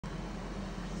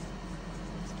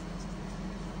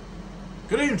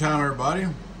Good evening time, everybody.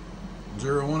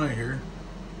 018 here.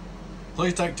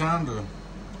 Please take time to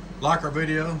like our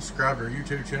video, subscribe to our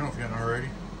YouTube channel if you haven't already.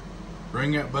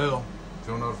 Ring that bell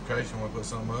for notification when we put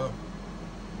something up.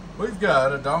 We've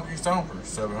got a Donkey Stomper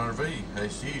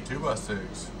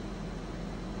 700VB-HG-2X6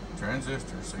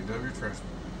 Transistor CW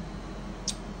transmitter.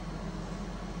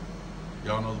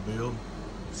 Y'all know the build.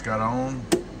 It's got on,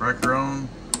 breaker on,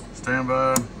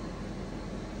 standby.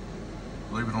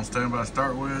 Leave it on standby to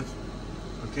start with.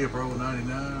 We keep rolling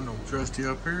 99, don't trust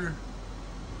you up here.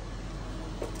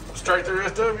 Straight through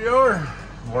SWR.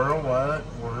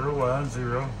 Worldwide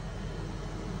 0.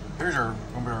 Here's our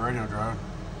gonna be our radio drive.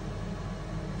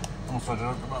 I'm gonna set it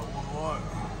up to about 1 watt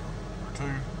or 2.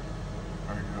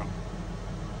 There you go.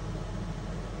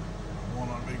 1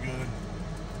 ought to be good.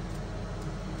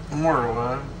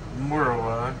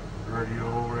 Worldwide. Radio.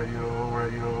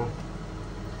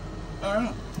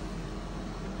 Alright.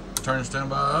 Turn the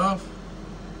standby off.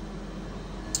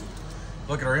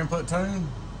 Look at our input tune.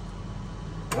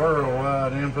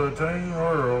 Worldwide input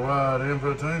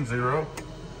tune 0.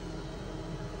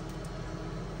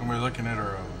 And we're looking at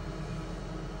our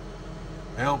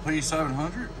LP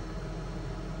 700.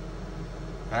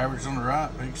 Average on the right,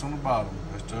 peaks on the bottom.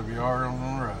 SWR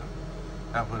on the right.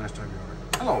 Output SWR.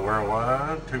 Hello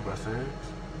worldwide 2x6.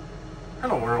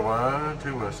 Hello worldwide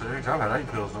 2x6. I've had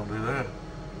 8 pills, don't do that.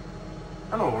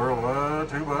 Hello worldwide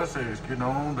 2x6. Getting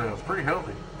on down. It's pretty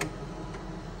healthy.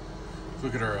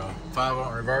 Look at our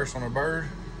 5-volt reverse on our bird.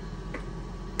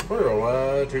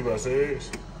 Worldwide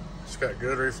 2x6. It's got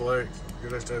good reflex,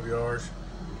 good SWRs.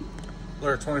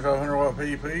 Look at 2500 watt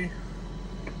PEP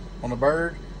on the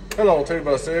bird. Hello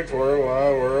 2x6.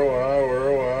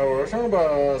 Worldwide. Showing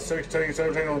about 16,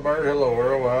 17 on the bird. Hello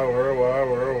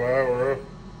worldwide.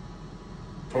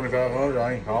 2500.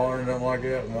 I ain't hollering nothing like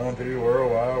that. 1, 2.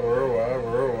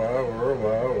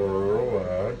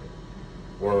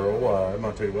 Worldwide,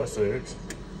 my 2x6. It's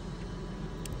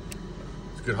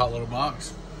a good hot little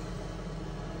box.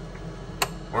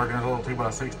 Working this little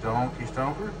 2x6 Donkey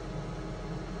Stomper.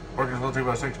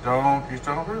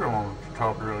 I want to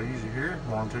talk real easy here.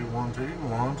 1, 2.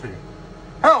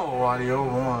 Hello, audio.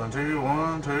 1,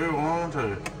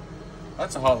 2.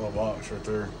 That's a hot little box right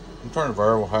there. I'm turning the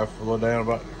variable half a little down,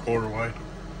 about a quarter way.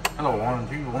 Hello, 1,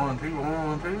 2.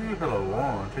 Hello,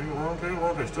 1,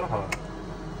 2. Still hot.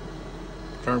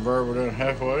 Turn the variable down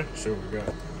halfway, see what we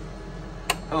got.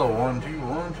 Hello, 1, 2.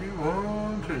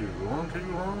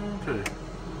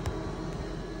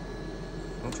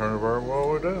 I'll turn the variable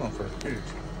all the way down for the kids.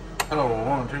 Hello,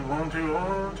 1, 2.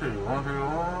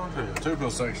 2-pill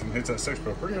section hits that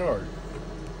 6-pill pretty hard.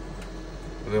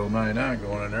 With the old 99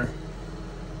 going in there.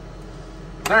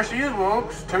 There she is,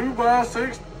 folks.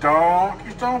 2x6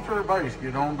 Donkey Stomper base.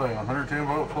 Get on down. 110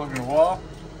 volt plug in the wall.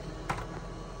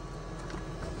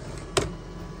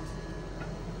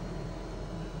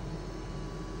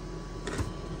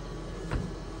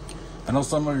 I know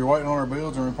some of you are waiting on our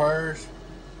builds and repairs.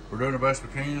 We're doing the best we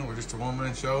can. We're just a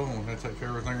one-man show, and we have to take care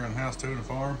of everything around the house too and the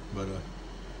farm. But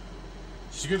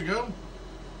she's good to go.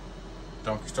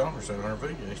 Donkey Stomper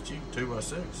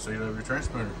 700VB-HG-2X6 CW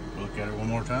transmitter. Look at it one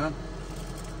more time.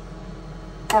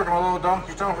 Working my little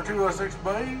Donkey Stomper 2x6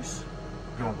 base.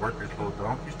 We're gonna work this little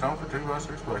Donkey Stomper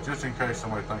 2x6 base just in case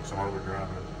somebody thinks I'm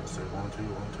overdriving it. Let's say 1,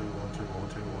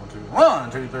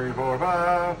 2, 3, 4,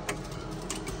 5.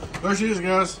 There she is,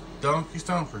 guys. Donkey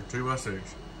Stomper 2x6.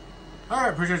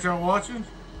 Alright, appreciate y'all watching.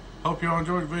 Hope y'all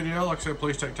enjoyed the video. Like I said,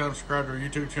 please take time to subscribe to our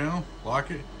YouTube channel.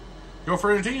 Like it. Your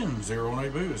friend 10,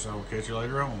 018 Boost. I will catch you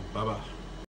later on. Bye-bye.